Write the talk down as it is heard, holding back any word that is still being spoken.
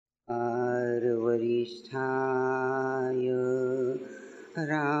वसिष्ठाय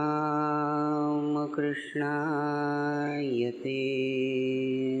रामकृष्णाय ते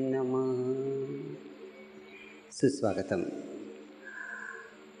नमः. सुस्वागतम.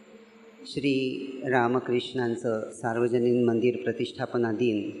 श्री रामकृष्णांचं सार्वजनिक मंदिर प्रतिष्ठापना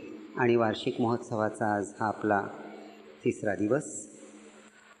दिन आणि वार्षिक महोत्सवाचा आज हा आपला तिसरा दिवस.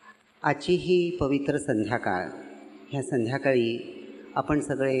 आजची ही पवित्र संध्याकाळ, ह्या संध्याकाळी आपण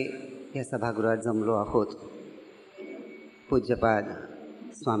सगळे या सभागृहात जमलो आहोत पूज्यपाद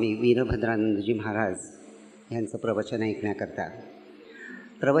स्वामी वीरभद्रानंदजी महाराज यांचं प्रवचन ऐकण्याकरता.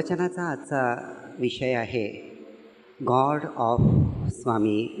 प्रवचनाचा आजचा विषय आहे गॉड ऑफ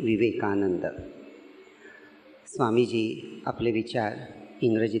स्वामी विवेकानंद. स्वामीजी आपले विचार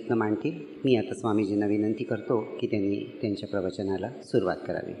इंग्रजीतनं मांडतील. मी आता स्वामीजींना विनंती करतो की त्यांनी त्यांच्या प्रवचनाला सुरुवात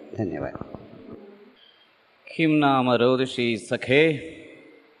करावी. धन्यवाद. किं नाम रोदसी सखे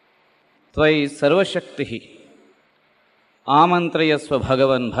त्वयि सर्वशक्तिः आमन्त्रयस्व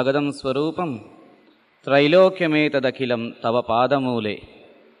भगवन् भगदं स्वरूपं त्रैलोक्यमेतदखिलं तव पादमूले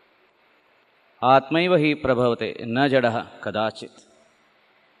आत्मैव हि प्रभवते न जडः कदाचित्.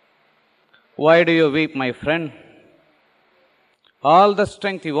 Why do you weep, my friend? All the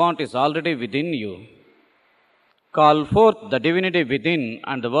strength you want is already within you. Call forth the divinity within,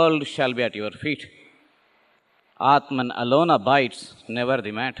 and the world shall be at your feet. Atman alone abides, never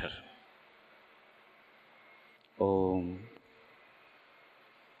the matter. Om.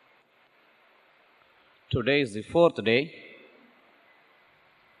 Today is the fourth day.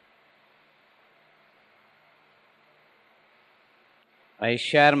 I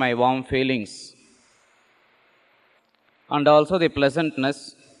share my warm feelings and also the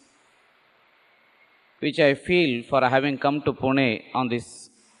pleasantness which I feel for having come to Pune on this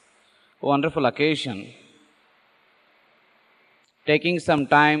wonderful occasion, taking some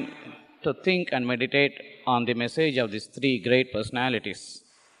time to think and meditate on the message of these three great personalities.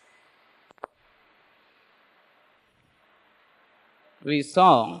 We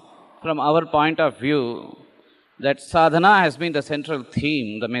saw from our point of view that sadhana has been the central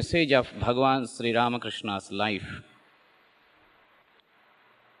theme, the message of Bhagavan Sri Ramakrishna's life.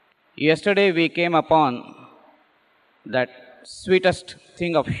 Yesterday we came upon that sweetest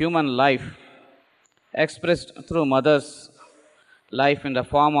thing of human life expressed through mother's life in the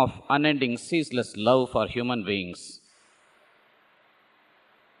form of unending, ceaseless love for human beings.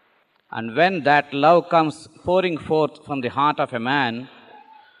 And when that love comes pouring forth from the heart of a man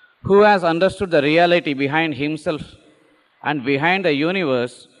who has understood the reality behind himself and behind the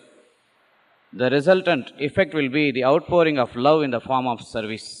universe, the resultant effect will be the outpouring of love in the form of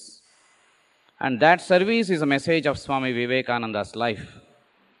service. And that service is a message of Swami Vivekananda's life.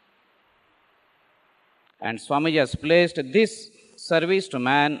 And Swamiji has placed this service to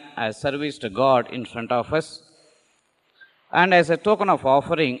man as service to God in front of us. And as a token of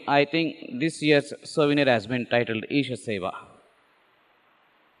offering, I think this year's souvenir has been titled Isha Seva.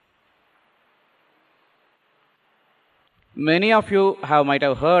 Many of you might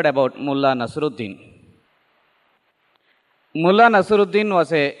have heard about Mullah Nasruddin. Mullah Nasruddin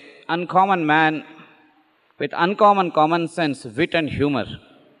was an uncommon man with uncommon common sense, wit and humor.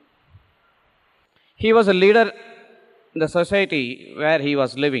 He was a leader in the society where he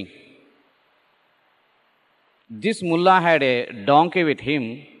was living. This mullah had a donkey with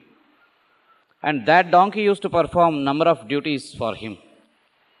him, and that donkey used to perform number of duties for him.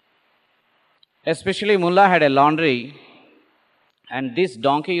 Especially mullah had a laundry, and this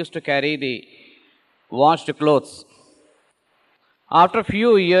donkey used to carry the washed clothes. After a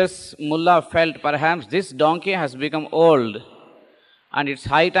few years, mullah felt perhaps this donkey has become old, and it's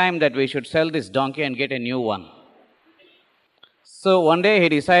high time that we should sell this donkey and get a new one. So one day he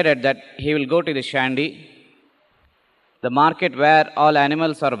decided that he will go to the shandy, the market where all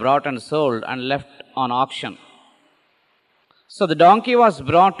animals are brought and sold and left on auction. So the donkey was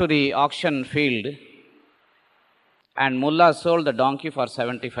brought to the auction field, and mullah sold the donkey for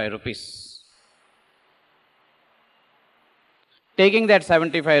 75 rupees. Taking that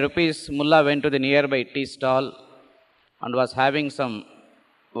 75 rupees, mullah went to the nearby tea stall and was having some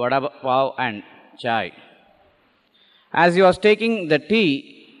vada pav and chai. As he was taking the tea,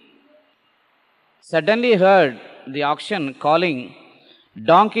 suddenly heard the auction calling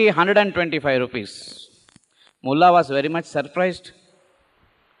donkey 125 rupees. Mullah was very much surprised.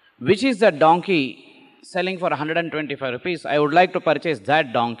 Which is the donkey selling for 125 rupees? I would like to purchase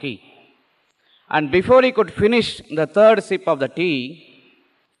that donkey. And before he could finish the third sip of the tea,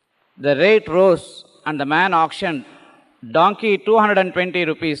 the rate rose and the man auctioned donkey 220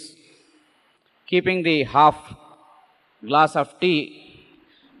 rupees, keeping the half glass of tea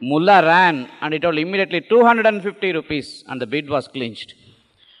Mullah ran and he told immediately 250 rupees and the bid was clinched.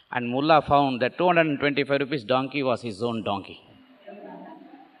 And Mullah found that 225 rupees donkey was his own donkey.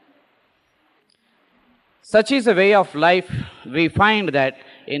 Such is a way of life. We find that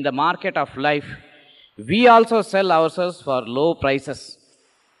in the market of life, we also sell ourselves for low prices.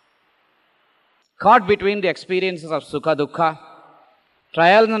 Caught between the experiences of Sukha Dukkha,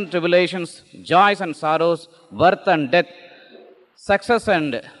 trials and tribulations, joys and sorrows, birth and death, success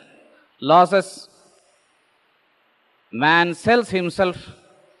and losses, man sells himself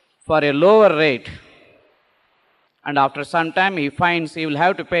for a lower rate, and after some time he finds he will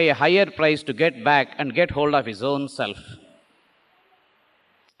have to pay a higher price to get back and get hold of his own self.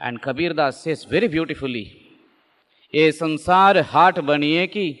 And Kabir Das says very beautifully, "Ye sansar haat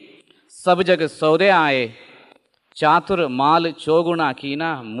baniye ki, sab jag saude aaye, chatur mal choguna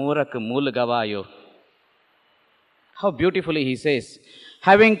kina, murak mool gavayo." How beautifully he says,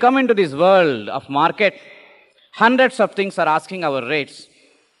 having come into this world of market, hundreds of things are asking our rates.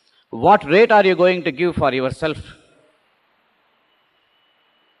 What rate are you going to give for yourself?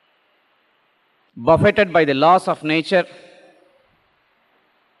 Buffeted by the laws of nature,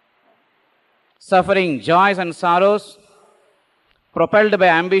 suffering joys and sorrows, propelled by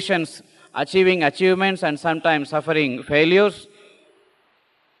ambitions, achieving achievements and sometimes suffering failures,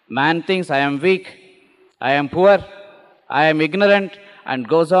 man thinks, I am weak, I am poor, I am ignorant, and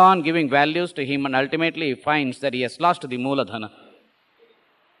goes on giving values to him, and ultimately he finds that he has lost the Mooladhana.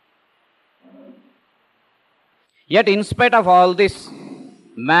 Yet in spite of all this,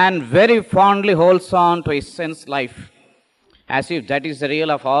 man very fondly holds on to his sense life, as if that is the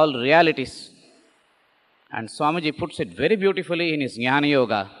real of all realities. And Swamiji puts it very beautifully in his Jnana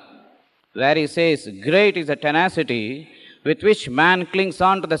Yoga, where he says, great is the tenacity with which man clings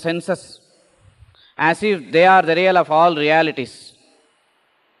on to the senses, as if they are the real of all realities.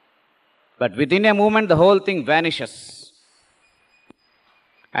 But within a moment, the whole thing vanishes,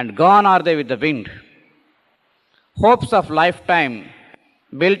 and gone are they with the wind. Hopes of lifetime,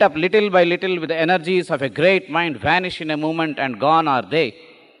 built up little by little with the energies of a great mind, vanish in a moment, and gone are they.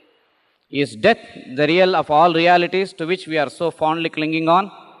 Is death the real of all realities to which we are so fondly clinging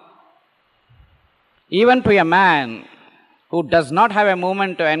on? Even to a man who does not have a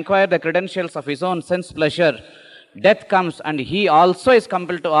moment to enquire the credentials of his own sense pleasure, death comes, and he also is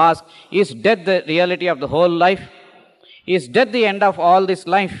compelled to ask, is death the reality of the whole life? Is death the end of all this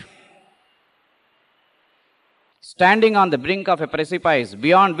life? Standing on the brink of a precipice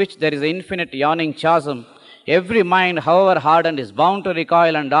beyond which there is an infinite yawning chasm, every mind, however hardened, is bound to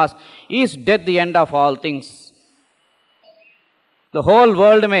recoil and ask, is death the end of all things? The whole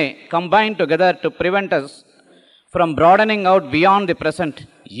world may combine together to prevent us from broadening out beyond the present,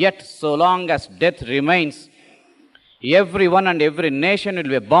 yet so long as death remains, everyone and every nation will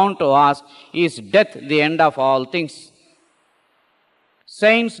be bound to ask, is death the end of all things?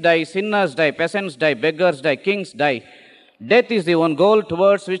 Saints die, sinners die, peasants die, beggars die, kings die. Death is the one goal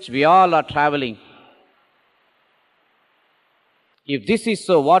towards which we all are traveling. If this is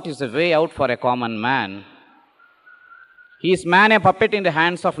so, what is the way out for a common man? Is man a puppet in the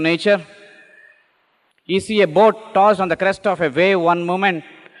hands of nature? Is he a boat tossed on the crest of a wave one moment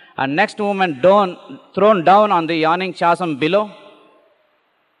and next moment thrown down on the yawning chasm below?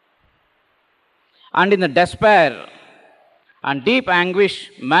 And in the despair and deep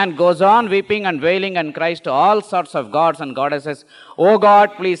anguish, man goes on weeping and wailing and cries to all sorts of gods and goddesses, "Oh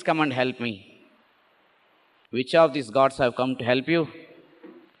God, please come and help me." Which of these gods have come to help you?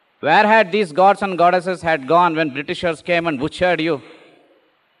 Where had these gods and goddesses had gone when Britishers came and butchered you?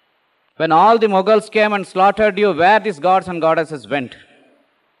 When all the Mughals came and slaughtered you, where these gods and goddesses went?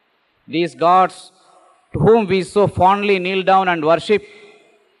 These gods to whom we so fondly kneel down and worship,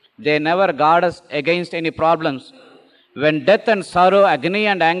 they never guard us against any problems. When death and sorrow, agony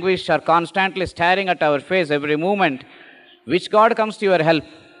and anguish are constantly staring at our face every moment, which God comes to your help?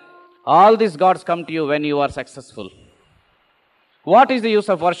 All these gods come to you when you are successful. What is the use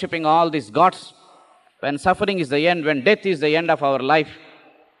of worshipping all these gods when suffering is the end, when death is the end of our life?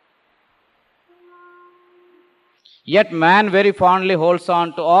 Yet man very fondly holds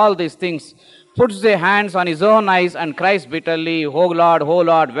on to all these things, puts their hands on his own eyes and cries bitterly, "Oh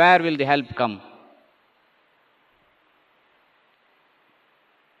Lord, where will the help come?"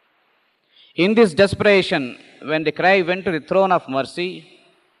 In this desperation, when the cry went to the throne of mercy,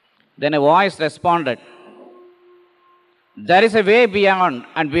 then a voice responded, "There is a way beyond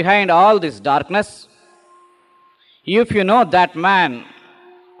and behind all this darkness. If you know that man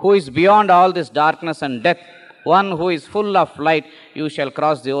who is beyond all this darkness and death, one who is full of light, you shall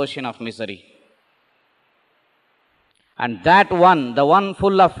cross the ocean of misery." And that one, the one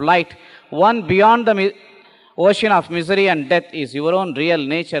full of light, one beyond the ocean of misery and death, is your own real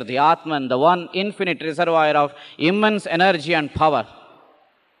nature, the Atman, the one infinite reservoir of immense energy and power.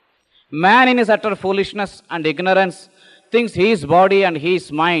 Man in his utter foolishness and ignorance thinks he is body and he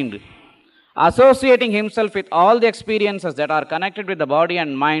is mind. Associating himself with all the experiences that are connected with the body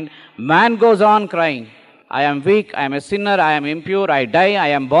and mind, man goes on crying, I am weak, I am a sinner, I am impure, I die, I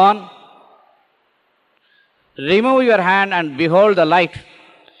am born. Remove your hand and behold the light.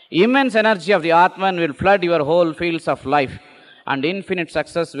 Immense energy of the Atman will flood your whole fields of life, and infinite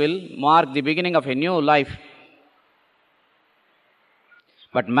success will mark the beginning of a new life.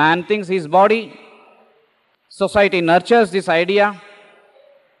 But man thinks he is body. Society nurtures this idea.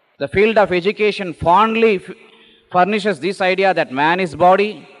 The field of education fondly furnishes this idea that man is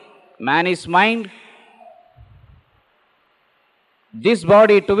body, man is mind. This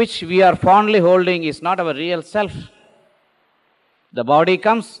body to which we are fondly holding is not our real self. The body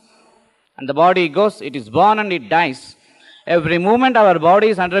comes and the body goes, it is born and it dies. Every moment our body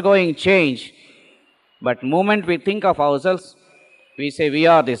is undergoing change. But moment we think of ourselves, we say we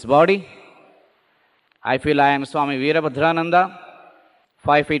are this body. I feel I am Swami Veerbharadrananda,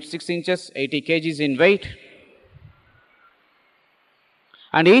 5 feet 6 inches, 80 kgs in weight.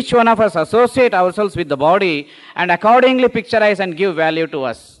 And each one of us associate ourselves with the body and accordingly picturize and give value to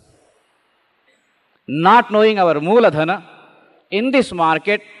us. Not knowing our Mooladhana, in this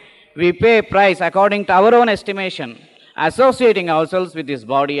market, we pay price according to our own estimation, associating ourselves with this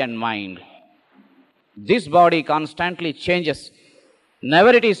body and mind. This body constantly changes. Never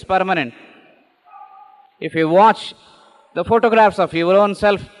it is permanent. If you watch the photographs of your own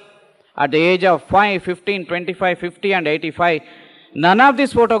self at the age of 5, 15, 25, 50 and 85, none of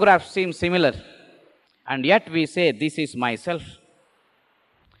these photographs seem similar. And yet we say, this is myself.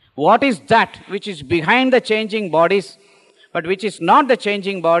 What is that which is behind the changing bodies, but which is not the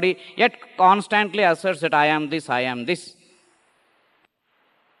changing body, yet constantly asserts that I am this, I am this?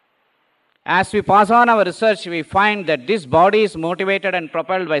 As we pass on our research, we find that this body is motivated and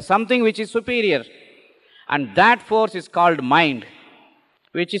propelled by something which is superior. And that force is called mind,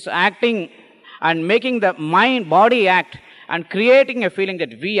 which is acting and making the mind, body act and creating a feeling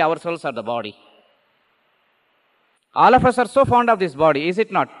that we ourselves are the body. All of us are so fond of this body, is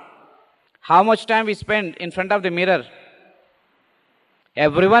it not? How much time we spend in front of the mirror?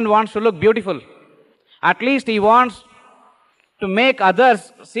 Everyone wants to look beautiful. At least he wants to make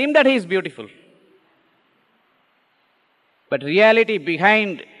others seem that he is beautiful. But reality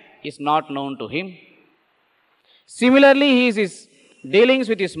behind is not known to him. Similarly, he is dealings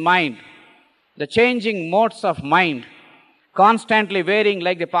with his mind, the changing modes of mind, constantly varying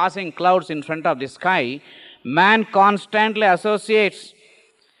like the passing clouds in front of the sky. Man constantly associates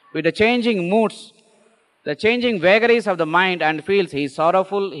with the changing moods, the changing vagaries of the mind and feels he is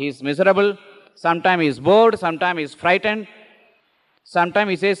sorrowful, he is miserable, sometimes he is bored, sometimes he is frightened, sometimes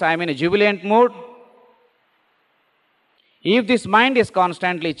he says, I am in a jubilant mood. If this mind is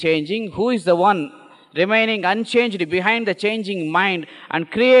constantly changing, who is the one remaining unchanged behind the changing mind and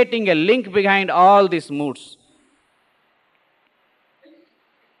creating a link behind all these moods?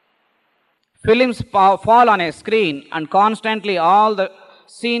 Films fall on a screen and constantly all the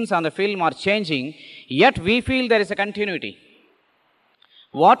scenes on the film are changing, yet we feel there is a continuity.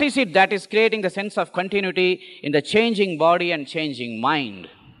 What is it that is creating the sense of continuity in the changing body and changing mind?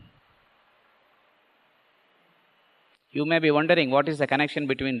 You may be wondering what is the connection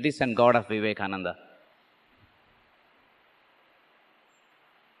between this and God of Vivekananda.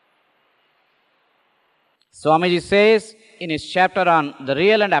 Swamiji says in his chapter on the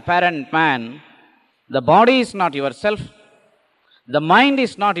real and apparent man, the body is not yourself, the mind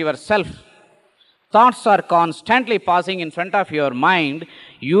is not yourself. Thoughts are constantly passing in front of your mind,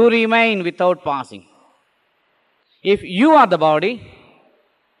 you remain without passing. If you are the body,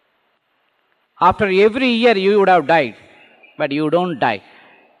 after every year you would have died, but you don't die.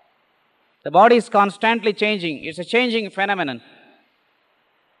 The body is constantly changing, it's a changing phenomenon.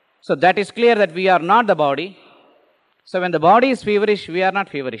 So that is clear that we are not the body. So when the body is feverish, we are not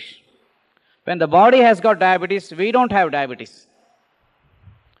feverish. When the body has got diabetes, we don't have diabetes.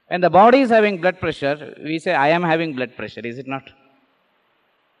 When the body is having blood pressure, we say, I am having blood pressure, is it not?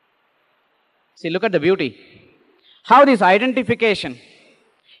 See, look at the beauty. How this identification,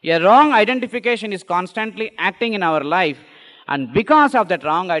 a wrong identification is constantly acting in our life, and because of that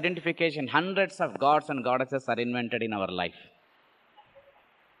wrong identification, hundreds of gods and goddesses are invented in our life.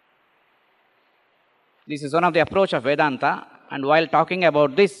 This is one of the approach of Vedanta, and while talking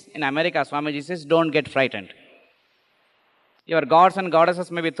about this in America, Swamiji says, don't get frightened. Your gods and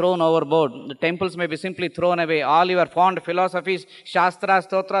goddesses may be thrown overboard. The temples may be simply thrown away. All your fond philosophies, shastras,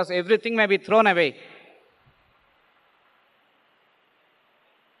 stotras, everything may be thrown away.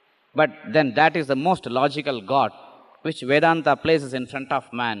 But then that is the most logical God, which Vedanta places in front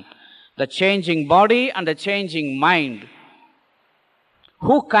of man. The changing body and the changing mind.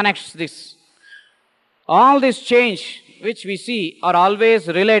 Who connects this? All this change which we see are always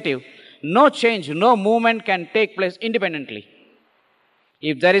relative. No change, no movement can take place independently.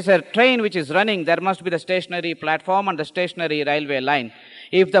 If there is a train which is running, there must be the stationary platform and the stationary railway line.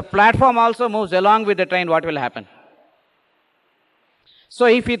 If the platform also moves along with the train, what will happen? So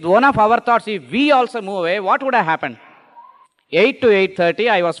if with one of our thoughts, if we also move away, what would have happened? 8 to 8:30,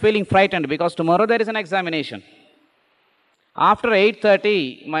 I was feeling frightened because tomorrow there is an examination. After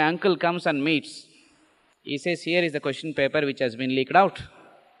 8:30, my uncle comes and meets. He says, here is the question paper which has been leaked out.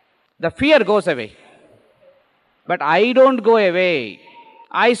 The fear goes away. But I don't go away.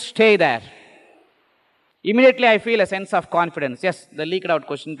 I stay there. Immediately I feel a sense of confidence. Yes, the leaked out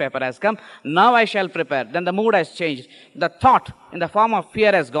question paper has come. Now I shall prepare. Then the mood has changed. The thought in the form of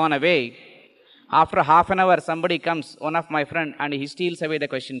fear has gone away. After half an hour, somebody comes, one of my friend, and he steals away the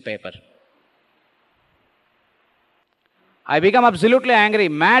question paper. I become absolutely angry,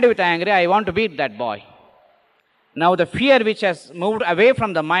 mad with anger. I want to beat that boy. Now the fear which has moved away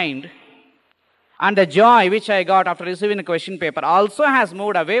from the mind and the joy which I got after receiving the question paper also has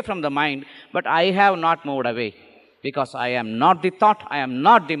moved away from the mind, but I have not moved away because I am not the thought, I am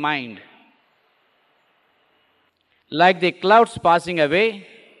not the mind. Like the clouds passing away,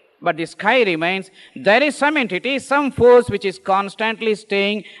 but the sky remains, there is some entity, some force which is constantly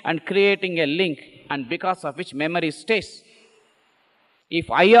staying and creating a link, and because of which memory stays. If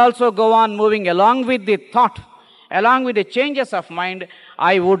I also go on moving along with the thought, along with the changes of mind,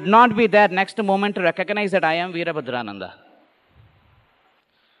 I would not be there next moment to recognize that I am Veerbharadrananda.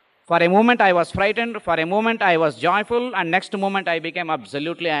 For a moment I was frightened, for a moment I was joyful, and next moment I became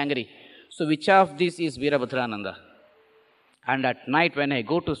absolutely angry. So which of these is Veerbharadrananda? And at night when I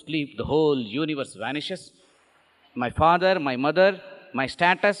go to sleep, the whole universe vanishes. My father, my mother, my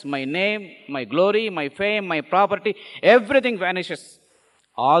status, my name, my glory, my fame, my property, everything vanishes.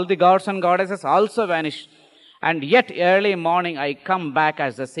 All the gods and goddesses also vanish. And yet early morning I come back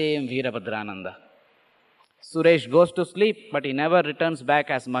as the same Veerbharadrananda. Suresh goes to sleep, but he never returns back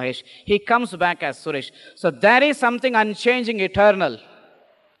as Mahesh. He comes back as Suresh. So there is something unchanging, eternal,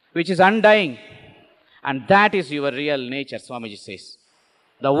 which is undying. And that is your real nature, Swamiji says.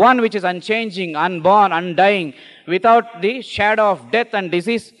 The one which is unchanging, unborn, undying, without the shadow of death and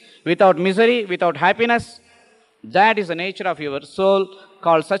disease, without misery, without happiness. That is the nature of your soul,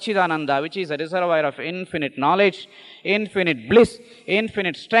 called Sachidananda, which is a reservoir of infinite knowledge, infinite bliss,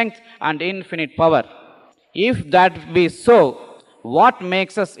 infinite strength, and infinite power. If that be so, what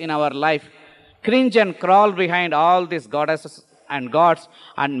makes us in our life cringe and crawl behind all these goddesses and gods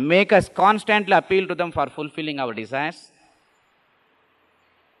and make us constantly appeal to them for fulfilling our desires?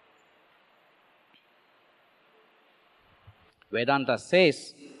 Vedanta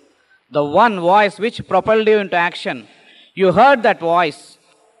says, the one voice which propelled you into action, you heard that voice,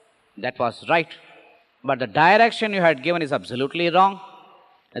 that was right, but the direction you had given is absolutely wrong.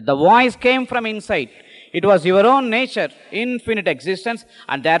 The voice came from inside. It was your own nature, infinite existence,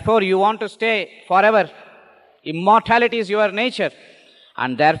 and therefore you want to stay forever. Immortality is your nature.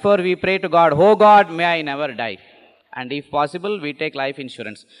 And therefore we pray to God, oh God, may I never die. And if possible, we take life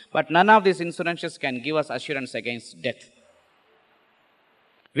insurance. But none of these insurances can give us assurance against death.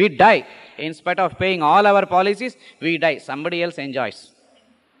 We die. In spite of paying all our policies, we die. Somebody else enjoys.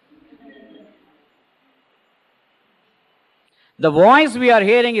 The voice we are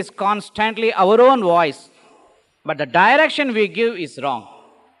hearing is constantly our own voice, but the direction we give is wrong.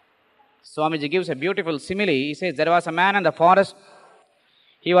 Swamiji gives a beautiful simile. He says, there was a man in the forest.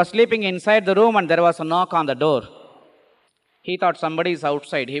 He was sleeping inside the room and there was a knock on the door. He thought somebody is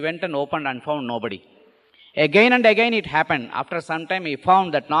outside. He went and opened and found nobody. Again and again it happened. After some time he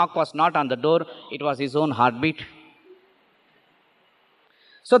found that knock was not on the door, it was his own heartbeat.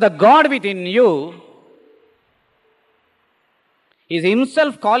 So the God within you is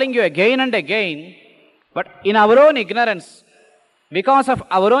himself calling you again and again, but in our own ignorance, because of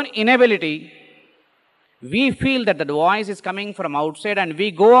our own inability, we feel that the voice is coming from outside and we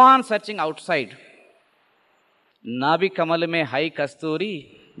go on searching outside. Nabi kamal mein hai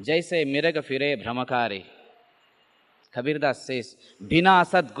kasturi, jaise mirag fire brahmakare. Kabirdas says, Bina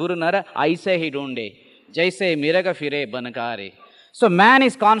Sat Guru Nara Aise Hi Dunde, Jaise Miraga Fire Banakare. So man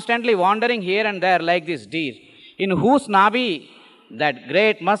is constantly wandering here and there like this deer, in whose nabi That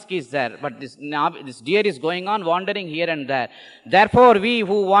great musk is there, but this deer is going on wandering here and there. Therefore, we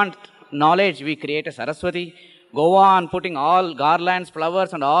who want knowledge, we create a Saraswati, go on putting all garlands,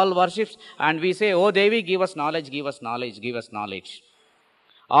 flowers and all worships, and we say, oh Devi, give us knowledge, give us knowledge, give us knowledge.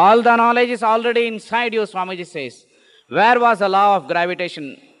 All the knowledge is already inside you, Swamiji says. Where was the law of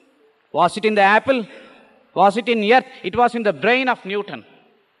gravitation? Was it in the apple? Was it in earth? It was in the brain of Newton.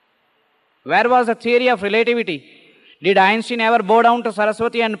 Where was the theory of relativity? Did Einstein ever bow down to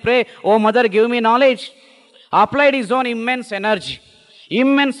Saraswati and pray, oh mother, give me knowledge? Applied his own immense energy,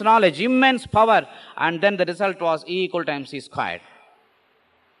 immense knowledge, immense power, and then the result was E equal to MC squared.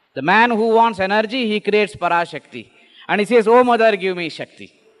 The man who wants energy, he creates Parashakti. And he says, oh mother, give me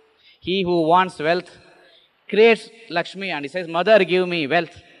Shakti. He who wants wealth creates Lakshmi and he says, mother, give me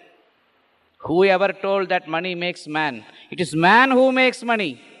wealth. Whoever told that money makes man? It is man who makes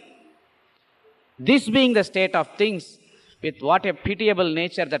money. This being the state of things, with what a pitiable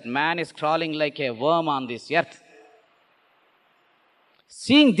nature that man is crawling like a worm on this earth.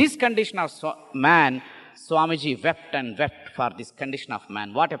 Seeing this condition of man, Swamiji wept and wept for this condition of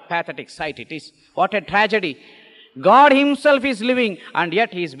man. What a pathetic sight it is. What a tragedy. God himself is living and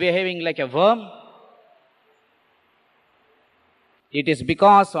yet he is behaving like a worm. It is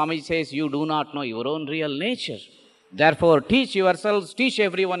because Swamiji says you do not know your own real nature. Therefore, teach yourselves, teach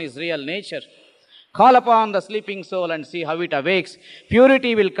everyone his real nature. Call upon the sleeping soul and see how it awakes.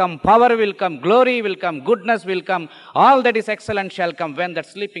 Purity will come, power will come, glory will come, goodness will come. All that is excellent shall come when that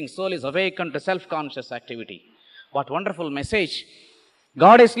sleeping soul is awakened to self-conscious activity. What wonderful message.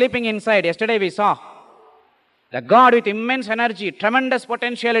 God is sleeping inside. Yesterday we saw the God with immense energy, tremendous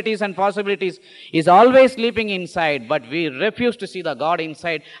potentialities and possibilities is always sleeping inside, but we refuse to see the God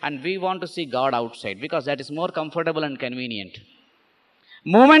inside and we want to see God outside because that is more comfortable and convenient.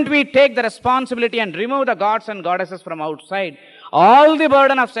 Moment we take the responsibility and remove the gods and goddesses from outside, all the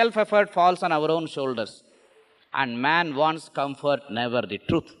burden of self-effort falls on our own shoulders. And man wants comfort, never the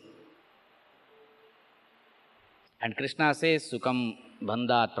truth. And Krishna says, Sukham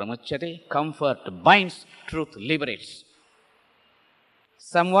bandhat pramuchyate, comfort binds, truth liberates.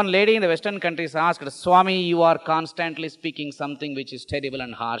 One lady in the Western countries asked, Swami, you are constantly speaking something which is terrible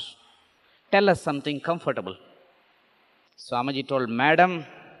and harsh. Tell us something comfortable. Swamiji told, Madam,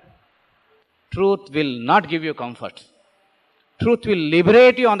 truth will not give you comfort. Truth will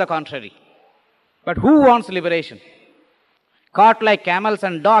liberate you on the contrary. But who wants liberation? Caught like camels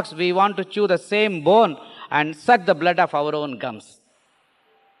and dogs, we want to chew the same bone and suck the blood of our own gums.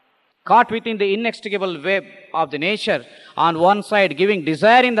 Caught within the inextricable web of the nature, on one side giving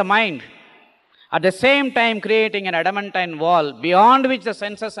desire in the mind, at the same time creating an adamantine wall beyond which the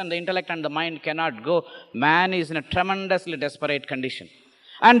senses and the intellect and the mind cannot go, man is in a tremendously desperate condition.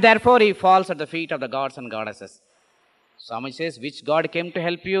 And therefore he falls at the feet of the gods and goddesses. Swami says, which God came to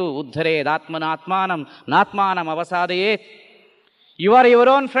help you? Uddhared atmanatmanam natmanam avasadayet. You are your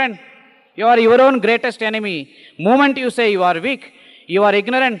own friend. You are your own greatest enemy. Moment you say you are weak, you are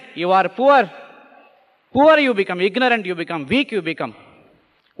ignorant, you are poor. Poor you become, ignorant you become, weak you become.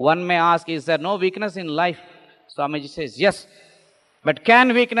 One may ask, is there no weakness in life? Swamiji says, yes. But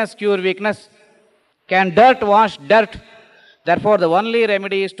can weakness cure weakness? Can dirt wash dirt? Therefore, the only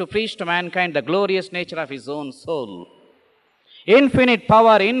remedy is to preach to mankind the glorious nature of his own soul. Infinite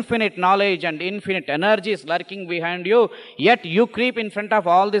power, infinite knowledge and infinite energy is lurking behind you, yet you creep in front of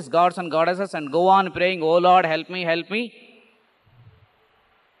all these gods and goddesses and go on praying, oh Lord, help me, help me.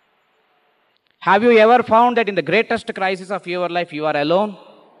 Have you ever found that in the greatest crisis of your life, you are alone?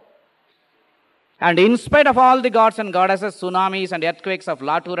 And in spite of all the gods and goddesses, tsunamis and earthquakes of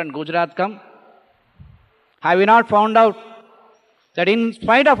Latur and Gujarat come? Have you not found out that in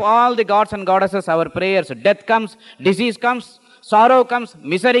spite of all the gods and goddesses, our prayers, death comes, disease comes, sorrow comes,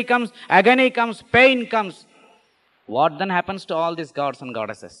 misery comes, agony comes, pain comes. What then happens to all these gods and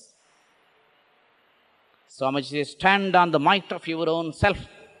goddesses? Swamiji says, stand on the might of your own self.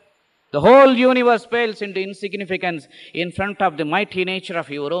 The whole universe pales into insignificance in front of the mighty nature of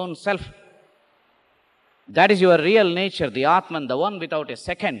your own self. That is your real nature, the Atman, the one without a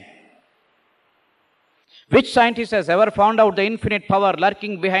second. Which scientist has ever found out the infinite power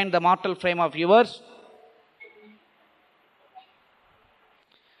lurking behind the mortal frame of yours?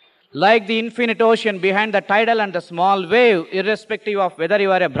 Like the infinite ocean behind the tidal and the small wave, irrespective of whether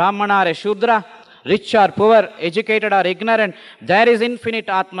you are a Brahmana or a Shudra, rich or poor, educated or ignorant, there is infinite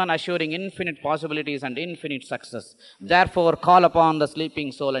Atman assuring infinite possibilities and infinite success. Therefore, call upon the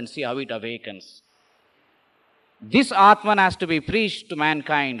sleeping soul and see how it awakens. This Atman has to be preached to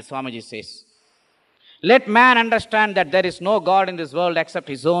mankind, Swamiji says. Let man understand that there is no God in this world except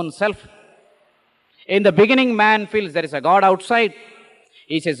his own self. In the beginning, man feels there is a God outside.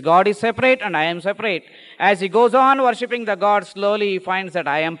 He says, God is separate and I am separate. As he goes on worshipping the God, slowly he finds that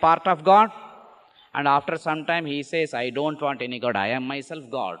I am part of God. And after some time, he says, I don't want any God. I am myself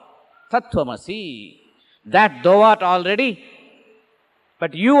God. Tattvamasi. That thou art already.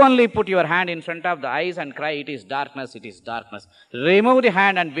 But you only put your hand in front of the eyes and cry, it is darkness, it is darkness. Remove the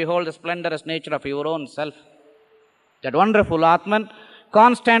hand and behold the splendorous nature of your own self. That wonderful Atman,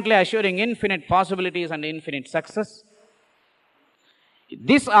 constantly assuring infinite possibilities and infinite success.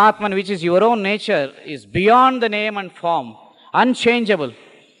 This Atman, which is your own nature, is beyond the name and form, unchangeable.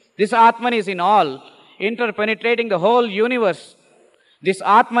 This Atman is in all, interpenetrating the whole universe. This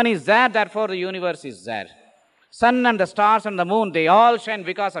Atman is there, therefore the universe is there. Sun and the stars and the moon, they all shine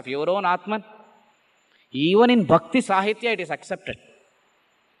because of your own Atman. Even in Bhakti Sahitya, it is accepted.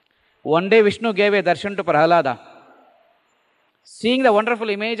 One day Vishnu gave a darshan to Prahlada. Seeing the wonderful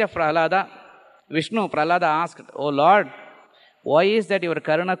image of Prahlada, Prahlada asked, O Lord, why is that your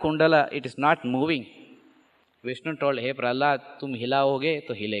Karana Kundala, it is not moving? Vishnu told, Hey Prahlad, tum hilaoge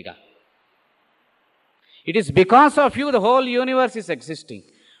to hilega. It is because of you the whole universe is existing.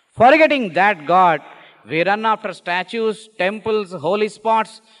 Forgetting that God, we run after statues, temples, holy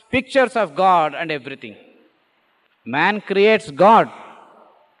spots, pictures of God and everything. Man creates God.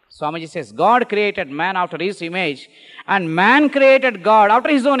 Swamiji says, God created man after his image and man created God after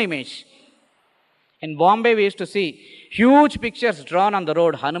his own image. In Bombay, we used to see huge pictures drawn on the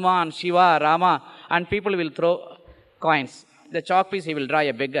road, Hanuman, Shiva, Rama, and people will throw coins. The chalk piece, he will draw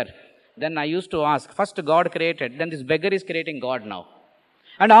a beggar. Then I used to ask, first God created, then this beggar is creating God now.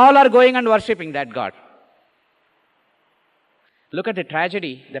 And all are going and worshipping that God. Look at the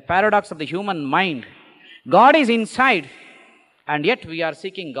tragedy, the paradox of the human mind. God is inside, and yet we are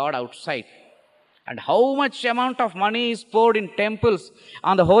seeking God outside. And how much amount of money is poured in temples,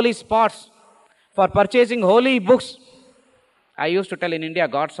 on the holy spots, for purchasing holy books. I used to tell in India,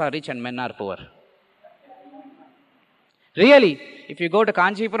 gods are rich and men are poor. Really, if you go to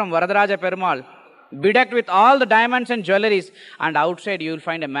Kanchipuram, Varadaraja Perumal, bedecked with all the diamonds and jewelries, and outside you will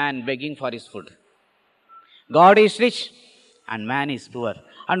find a man begging for his food. God is rich and man is poor.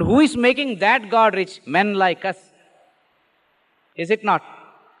 And who is making that God rich? Men like us. Is it not?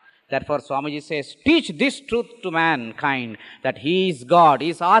 Therefore, Swamiji says, teach this truth to mankind, that he is God, he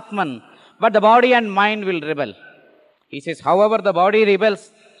is Atman, but the body and mind will rebel. He says, however the body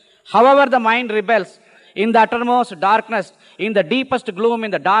rebels, however the mind rebels, in the uttermost darkness, in the deepest gloom,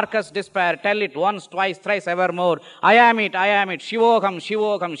 in the darkest despair, tell it once, twice, thrice, evermore, I am it, Shivoham,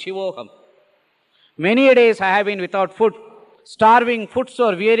 Shivoham, Shivoham. Many days I have been without food, starving,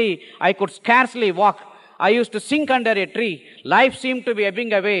 footsore, weary, I could scarcely walk. I used to sink under a tree. Life seemed to be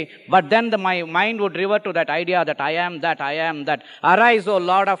ebbing away, but then my mind would revert to that idea that I am that, I am that. Arise, O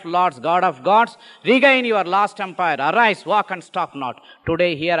Lord of Lords, God of Gods, regain your lost empire. Arise, walk and stop not.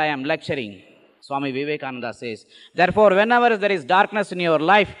 Today here I am lecturing. Swami Vivekananda says, therefore, whenever there is darkness in your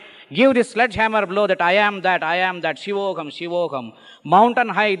life, give this sledgehammer blow that I am that, Shivoham, Shivoham. Mountain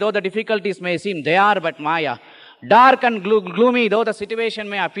high, though the difficulties may seem, they are but Maya. Dark and gloomy, though the situation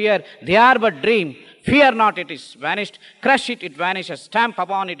may appear, they are but dream. Fear not, it is vanished. Crush it, it vanishes. Stamp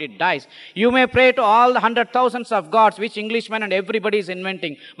upon it, it dies. You may pray to all the 100,000s of gods, which Englishmen and everybody is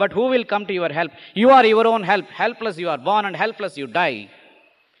inventing. But who will come to your help? You are your own help. Helpless you are born and helpless you die.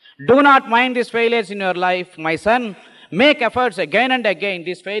 Do not mind these failures in your life, my son. Make efforts again and again.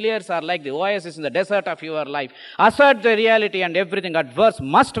 These failures are like the oasis in the desert of your life. Assert the reality and everything adverse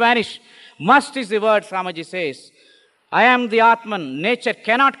must vanish. Must is the word, Swamiji says. I am the Atman. Nature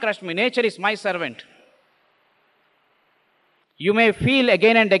cannot crush me. Nature is my servant. You may feel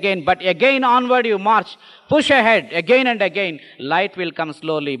again and again, but again onward you march. Push ahead again and again. Light will come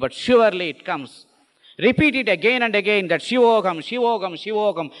slowly, but surely it comes. Repeat it again and again, that Shivoham, Shivoham,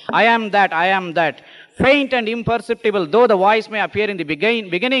 Shivoham. I am that, I am that. Faint and imperceptible, though the voice may appear in the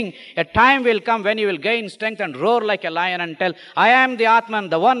beginning, a time will come when you will gain strength and roar like a lion and tell, I am the Atman,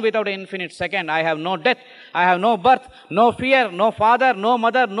 the one without an infinite second. I have no death, I have no birth, no fear, no father, no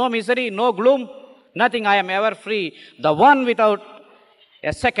mother, no misery, no gloom. Nothing, I am ever free. The one without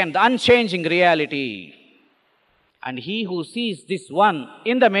a second, the unchanging reality. And he who sees this one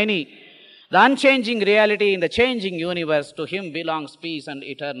in the many, the unchanging reality in the changing universe, to him belongs peace and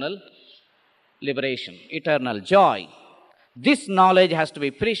eternal liberation, eternal joy. This knowledge has to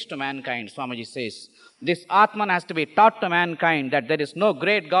be preached to mankind, Swamiji says. This Atman has to be taught to mankind, that there is no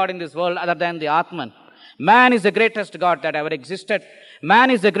great God in this world other than the Atman. Man is the greatest God that ever existed.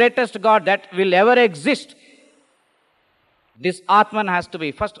 Man is the greatest God that will ever exist. This Atman has to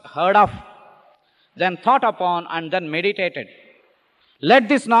be first heard of, then thought upon, and then meditated. Let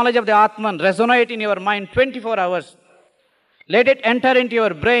this knowledge of the Atman resonate in your mind 24 hours. Let it enter into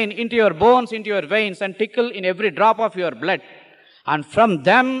your brain, into your bones, into your veins, and tickle in every drop of your blood. And from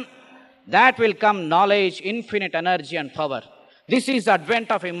them, that will come knowledge, infinite energy and power. This is the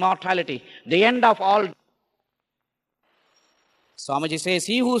advent of immortality, the end of all. Swamiji says,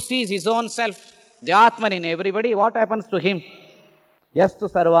 he who sees his own self, the Atman in everybody, what happens to him? Yastu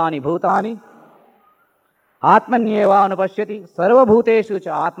sarvani bhutani, Atmanyeva anupashyati, sarva bhuteshu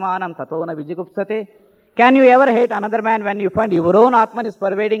cha atmanam tatona vijigupsate. Can you ever hate another man when you find your own Atman is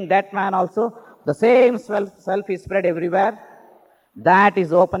pervading that man also? The same self is spread everywhere. That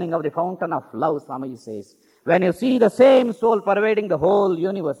is opening of the fountain of love, Swamiji says. When you see the same soul pervading the whole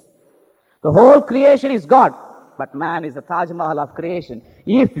universe, the whole creation is God, but man is the Taj Mahal of creation.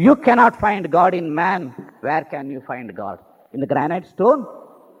 If you cannot find God in man, where can you find God? In the granite stone?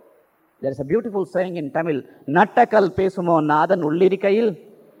 There is a beautiful saying in Tamil, Nattakal pesumo nadan ullirikayil.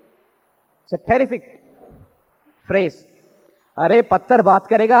 It's a terrific phrase. Are pattar baat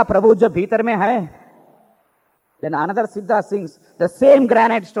karega, Prabhu jab bhitar mein hai. Then another Siddha sings, the same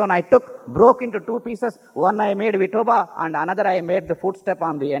granite stone I took, broke into two pieces. One I made Vitoba and another I made the footstep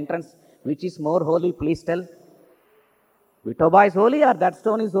on the entrance. Which is more holy, please tell? Vitoba is holy or that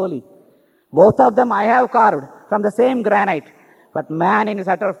stone is holy? Both of them I have carved from the same granite. But man in his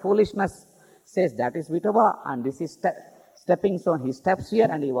utter foolishness says that is Vitoba and this is stepping stone. He steps here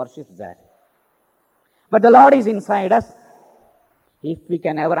and he worships that. But the Lord is inside us. If we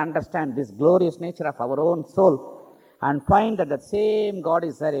can ever understand this glorious nature of our own soul and find that the same God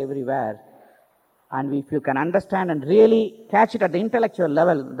is there everywhere, and if you can understand and really catch it at the intellectual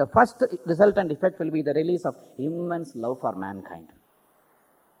level, the first resultant effect will be the release of immense love for mankind.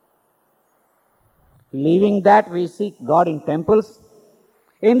 Leaving that, we seek God in temples,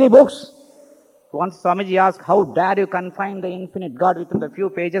 in the books. Once Swamiji asked, how dare you confine the infinite God within the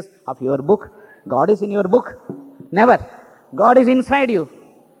few pages of your book? God is in your book? Never. God is inside you.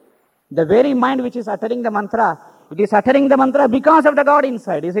 The very mind which is uttering the mantra, it is uttering the mantra because of the God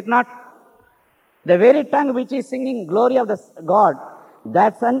inside, is it not? The very tongue which is singing glory of the God,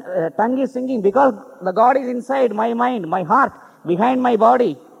 that tongue is singing because the God is inside my mind, my heart, behind my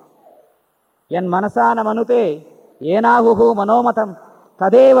body. Yan manasana manute, yenahuhu manomatam,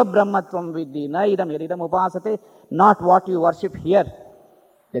 tadeva brahmatvam vidhi, na idam yaridam upasate, not what you worship here.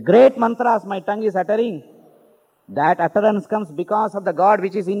 The great mantras my tongue is uttering, that utterance comes because of the God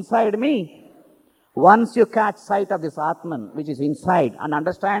which is inside me. Once you catch sight of this Atman which is inside and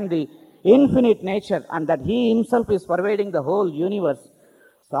understand the infinite nature and that he himself is pervading the whole universe,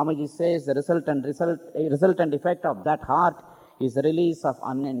 Swamiji says the resultant effect of that heart is the release of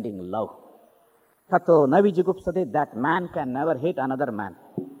unending love. Tato navijigupsate, that man can never hate another man.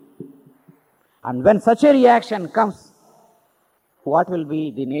 And when such a reaction comes, what will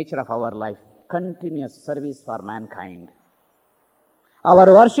be the nature of our life? Continuous service for mankind. Our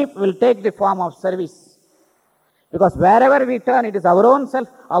worship will take the form of service. Because wherever we turn, it is our own self,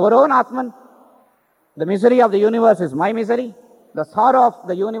 our own Atman. The misery of the universe is my misery. The sorrow of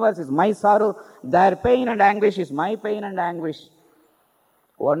the universe is my sorrow. Their pain and anguish is my pain and anguish.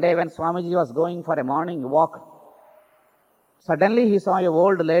 One day when Swamiji was going for a morning walk, suddenly he saw a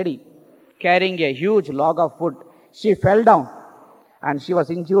old lady carrying a huge log of wood. She fell down and she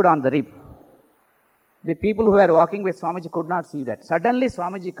was injured on the rib. The people who were walking with Swamiji could not see that. Suddenly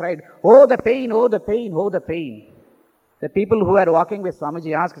Swamiji cried, oh the pain, oh the pain, oh the pain. The people who were walking with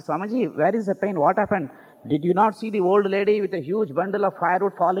Swamiji asked, Swamiji, where is the pain? What happened? Did you not see the old lady with a huge bundle of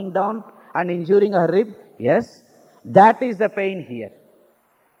firewood falling down and injuring her rib? Yes, that is the pain here.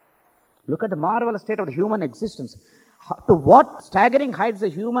 Look at the marvelous state of the human existence. To what staggering heights the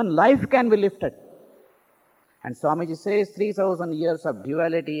human life can be lifted. And Swamiji says 3,000 years of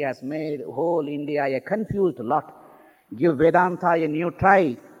duality has made whole India a confused lot. Give Vedanta a new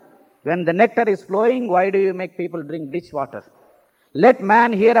try. When the nectar is flowing, why do you make people drink ditch water? Let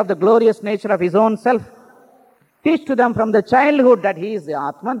man hear of the glorious nature of his own self. Teach to them from the childhood that he is the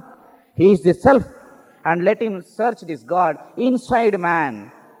Atman, he is the self, and let him search this God inside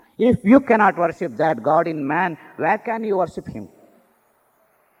man. If you cannot worship that God in man, where can you worship him?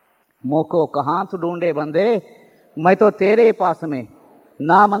 मोको कहाँ तो ढूंढे बंदे, मैं तो तेरे पास में,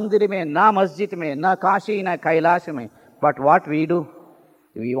 ना मंदिर में, ना मस्जिद में, ना काशी, ना कैलाश में. But what we do?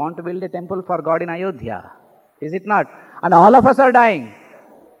 We want to build a temple for God in Ayodhya. Is it not? And all of us are dying.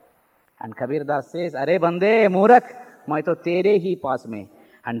 And Kabir Das says, Are bande, Murak, मैं तो तेरे ही पास में.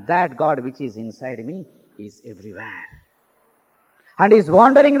 And that God which is inside me is everywhere. And is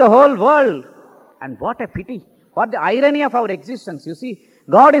wandering the whole world. And what a pity. What the irony of our existence. You see,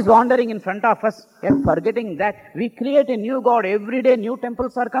 God is wandering in front of us, yet forgetting that we create a new God. Every day new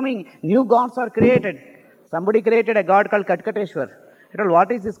temples are coming, new gods are created. Somebody created a god called Katkateshwar. He told,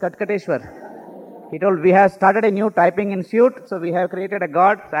 what is this Katkateshwar? He told, we have started a new typing institute, so we have created a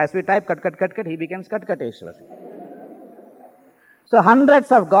god. So as we type Kat, he becomes Katkateshwar. So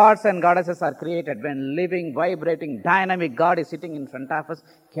hundreds of gods and goddesses are created. When living, vibrating, dynamic God is sitting in front of us,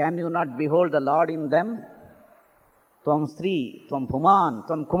 can you not behold the Lord in them? Tvam Sri, Tvam Puman,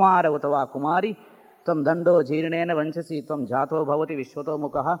 Tvam Kumara Utava Kumari, Tvam Dando Jirnena Vanchasi, Tvam Jato Bhavati Vishwato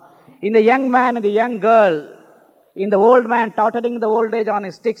Mukaha. In the young man and the young girl, in the old man tottering the old age on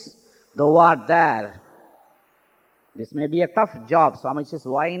his sticks, thou art there. This may be a tough job. Swami says,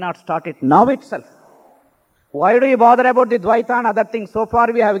 why not start it now itself? Why do you bother about the Dvaita and other things? So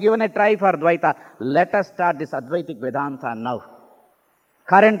far we have given a try for Dvaita. Let us start this Advaitic Vedanta now.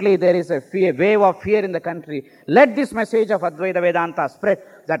 Currently there is a wave of fear in the country. Let this message of Advaita Vedanta spread,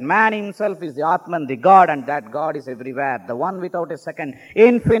 that man himself is the Atman, the God, and that God is everywhere. The one without a second,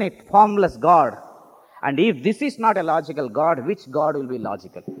 infinite, formless God. And if this is not a logical God, which God will be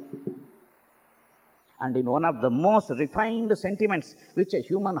logical? And in one of the most refined sentiments which a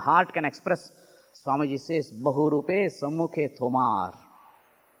human heart can express, Swamiji says, Bahurupe Sammukhe Thomar.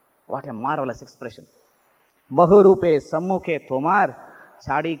 What a marvelous expression. Bahurupe Sammukhe Thomar.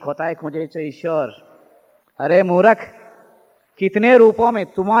 Chadi khotai khuje cho Ishwar. अरे मूर्ख, कितने रूपों में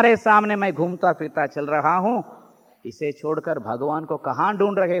तुम्हारे सामने मैं घूमता फिरता चल रहा हूं, इसे छोड़कर भगवान को कहां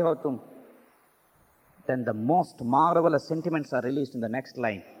ढूंढ रहे हो तुम? Then the most marvelous sentiments are released in the next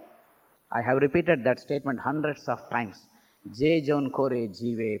line. I have repeated that statement hundreds of times. Je jon kore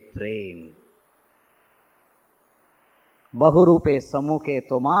jive prem. Bahurupe samukhe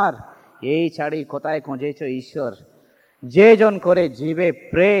tomar. Ye chadi khotai khuje cho Ishwar. Je jon kore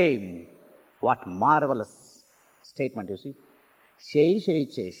jive prem. What marvelous statement, you see. Shei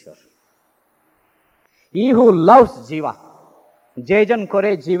Cheshwar. He who loves Jiva. Jejan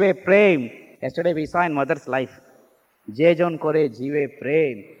Kore Jive Prem. Yesterday we saw in mother's life. Jejan Kore Jive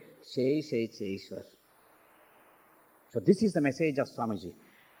Prem. Shei Cheshwar. So this is the message of Swamiji.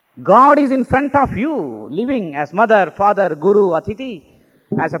 God is in front of you, living as mother, father, guru, atiti,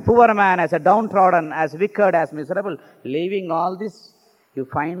 as a poor man, as a downtrodden, as wicked, as miserable. Leaving all this, you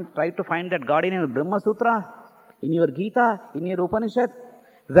try to find that God in your Brahma Sutra, in your Gita, in your Upanishad.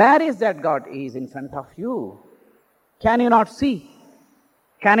 Where is that God? He is in front of you. Can you not see?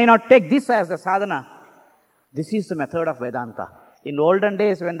 Can you not take this as the sadhana? This is the method of Vedanta. In olden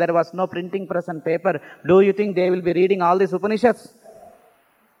days, when there was no printing press and paper, do you think they will be reading all these Upanishads?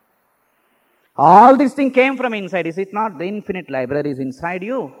 All these things came from inside. Is it not? The infinite library is inside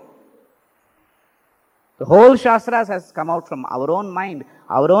you. The whole Shastras has come out from our own mind,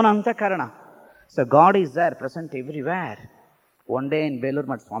 our own Antakarana. So God is there, present everywhere. One day in Belur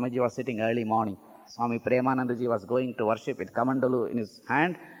Math, Swamiji was sitting early morning. Swami Premanandaji was going to worship with Kamandalu in his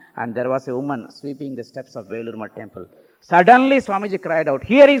hand, and there was a woman sweeping the steps of Belur Math temple. Suddenly Swamiji cried out,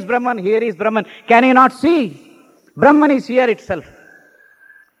 here is Brahman, here is Brahman. Can you not see? Brahman is here itself.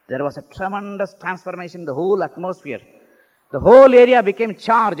 There was a tremendous transformation in the whole atmosphere. The whole area became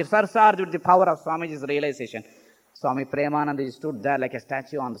surcharged with the power of Swamiji's realization. Swami Premanandaji stood there like a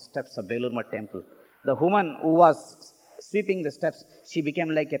statue on the steps of Belur Math temple. The woman who was sweeping the steps, she became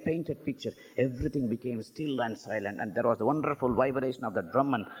like a painted picture. Everything became still and silent, and there was a wonderful vibration of the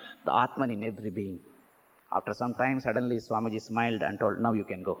Brahman, the Atman in every being. After some time, suddenly Swamiji smiled and told, now you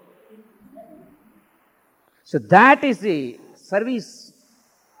can go. So that is the service,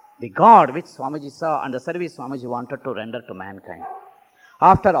 the God which Swamiji saw, and the service Swamiji wanted to render to mankind.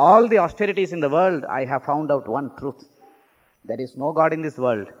 After all the austerities in the world, I have found out one truth. There is no God in this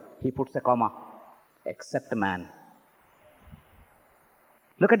world. He puts a comma, except man.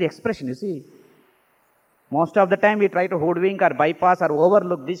 Look at the expression, you see. Most of the time we try to hoodwink or bypass or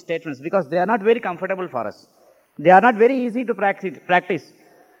overlook these statements because they are not very comfortable for us. They are not very easy to practice.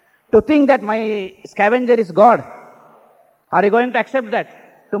 To think that my scavenger is God. Are you going to accept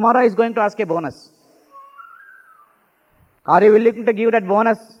that? Tomorrow is going to ask a bonus. Are you willing to give that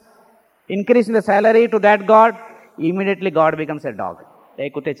bonus? Increase in the salary to that God? Immediately God becomes a dog. Hey,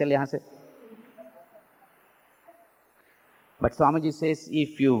 kutte chal yahan se. But Swamiji says,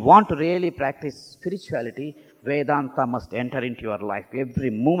 if you want to really practice spirituality, Vedanta must enter into your life every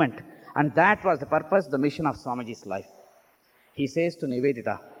moment. And that was the purpose, the mission of Swamiji's life. He says to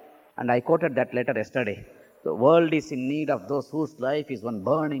Nivedita, and I quoted that letter yesterday, the world is in need of those whose life is one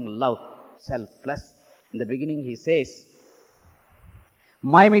burning love, selfless. In the beginning he says,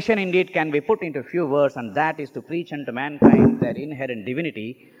 my mission indeed can be put into few words, and that is to preach unto mankind their inherent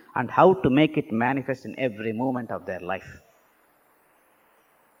divinity and how to make it manifest in every moment of their life.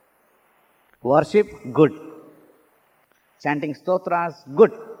 Worship, good. Chanting stotras,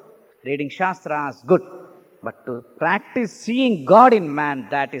 good. Reading shastras, good. But to practice seeing God in man,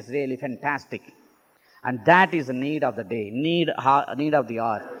 that is really fantastic. And that is the need of the day, need of the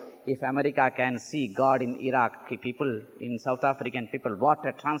hour. If America can see God in Iraqi people, in South African people, what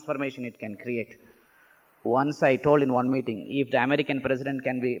a transformation it can create. Once I told in one meeting, if the American president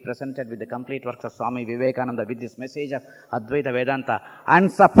can be presented with the complete works of Swami Vivekananda with this message of Advaita Vedanta,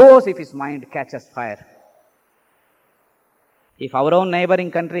 and suppose if his mind catches fire, if our own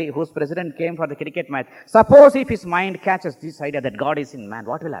neighboring country, whose president came for the cricket match, suppose if his mind catches this idea that God is in man,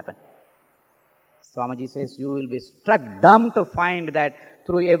 what will happen? Swamiji says, you will be struck dumb to find that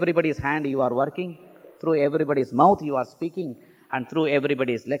through everybody's hand you are working, through everybody's mouth you are speaking, and through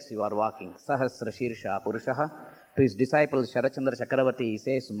everybody's legs you are walking. Sahasra Shirsha Purushaha. To his disciple Sharachandra Chakravarti, he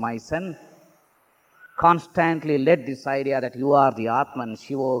says, my son, constantly let this idea that you are the Atman,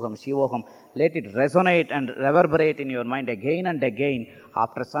 Shivoham, Shivoham, let it resonate and reverberate in your mind again and again.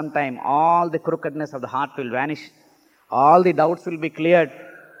 After some time, all the crookedness of the heart will vanish, all the doubts will be cleared,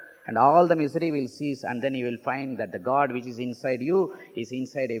 and all the misery will cease, and then you will find that the God which is inside you is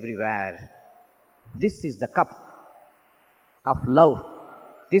inside everywhere. This is the cup of love.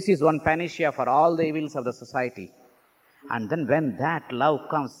 This is one panacea for all the evils of the society. And then when that love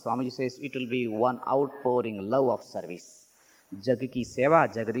comes, Swamiji says, it will be one outpouring love of service. Jag ki seva,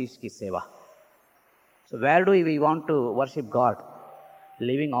 Jagadish ki seva. So where do we want to worship God?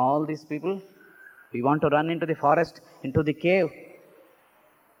 Leaving all these people? We want to run into the forest, into the cave.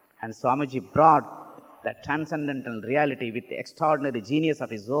 And Swamiji brought that transcendental reality with the extraordinary genius of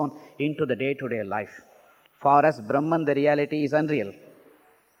his own into the day-to-day life. For us, Brahman, the reality is unreal.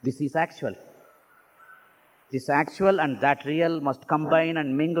 This is actual. This actual and that real must combine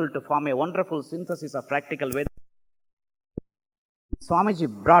and mingle to form a wonderful synthesis of practical Vedanta. Swamiji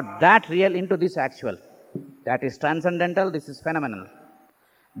brought that real into this actual. That is transcendental, this is phenomenal.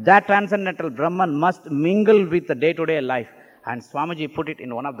 That transcendental Brahman must mingle with the day-to-day life. And Swamiji put it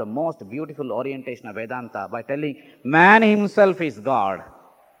in one of the most beautiful orientation of Vedanta by telling, man himself is God.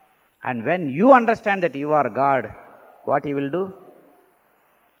 And when you understand that you are God, what you will do?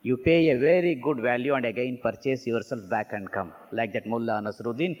 You pay a very good value and again purchase yourself back and come. Like that Mullah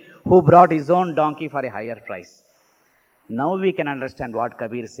Nasruddin, who brought his own donkey for a higher price. Now we can understand what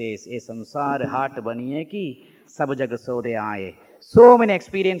Kabir says, "E samsar haat baniye ki, sab jag sode aaye." So many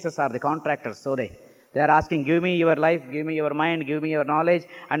experiences are the contractors, so they are asking, give me your life, give me your mind, give me your knowledge,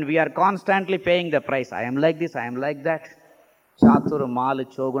 and we are constantly paying the price. I am like this, I am like that. Chatur mal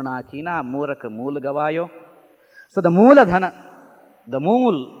choguna kina, murak mool gavayo. So the moola dhana,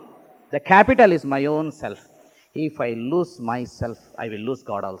 the capital is my own self. If I lose myself, I will lose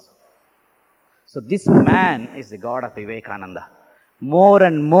God also. So this man is the God of Vivekananda. More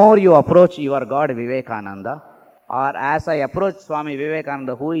and more you approach your God Vivekananda, or as I approach Swami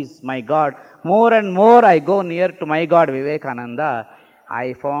Vivekananda, who is my God, more and more I go near to my God Vivekananda.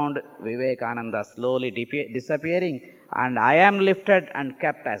 I found Vivekananda slowly disappearing, and I am lifted and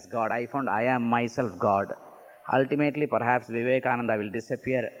kept as God. I found I am myself God. Ultimately, perhaps Vivekananda will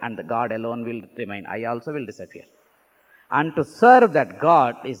disappear and the God alone will remain. I also will disappear. And to serve that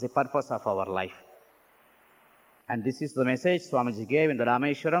God is the purpose of our life. And this is the message Swamiji gave in the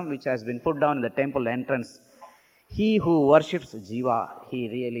Rameshwaram, which has been put down in the temple entrance. He who worships Jiva, he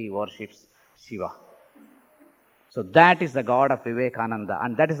really worships Shiva. So that is the God of Vivekananda,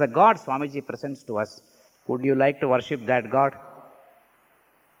 and that is the God Swamiji presents to us. Would you like to worship that God?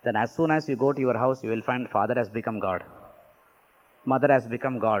 Then as soon as you go to your house, you will find father has become God. Mother has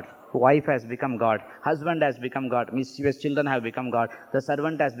become God. Wife has become God. Husband has become God. Mischievous children have become God. The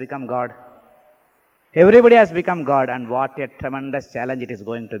servant has become God. Everybody has become God, and what a tremendous challenge it is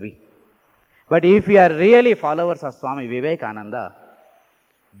going to be. But if we are really followers of Swami Vivekananda,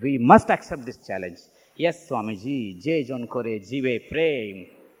 we must accept this challenge. Yes, Swamiji, Jai Jon Kore Jive Prem.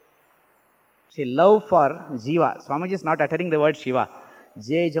 See, love for Jiva. Swamiji is not uttering the word Shiva.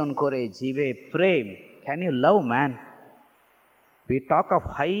 Jai Jon Kore Jive Prem. Can you love man? We talk of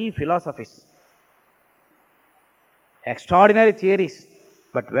high philosophies, extraordinary theories,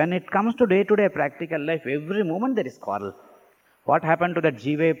 but when it comes to day-to-day practical life, every moment there is quarrel. What happened to that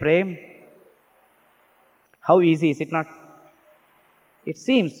Jive Prem? How easy is it not? It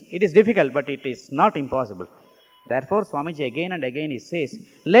seems it is difficult, but it is not impossible. Therefore, Swamiji again and again he says,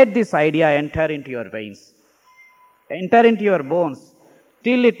 let this idea enter into your veins, enter into your bones,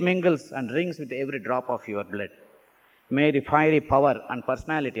 till it mingles and rings with every drop of your blood. May the fiery power and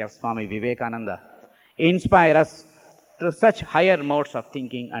personality of Swami Vivekananda inspire us to such higher modes of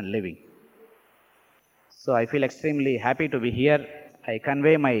thinking and living. So I feel extremely happy to be here. I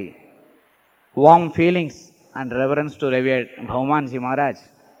convey my warm feelings and reverence to revered Bhaumanji Maharaj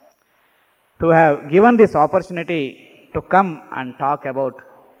to have given this opportunity to come and talk about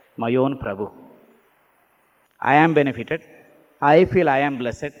my own Prabhu. I am benefited. I feel I am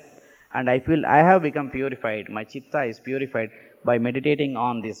blessed, and I feel I have become purified. My chitta is purified by meditating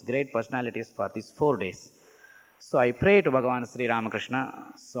on these great personalities for these 4 days. So I pray to Bhagavan Sri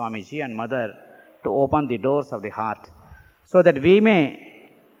Ramakrishna, Swamiji and Mother to open the doors of the heart so that we may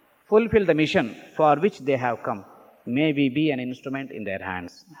fulfill the mission for which they have come. May we be an instrument in their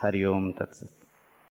hands. Hari Om Tat Sat.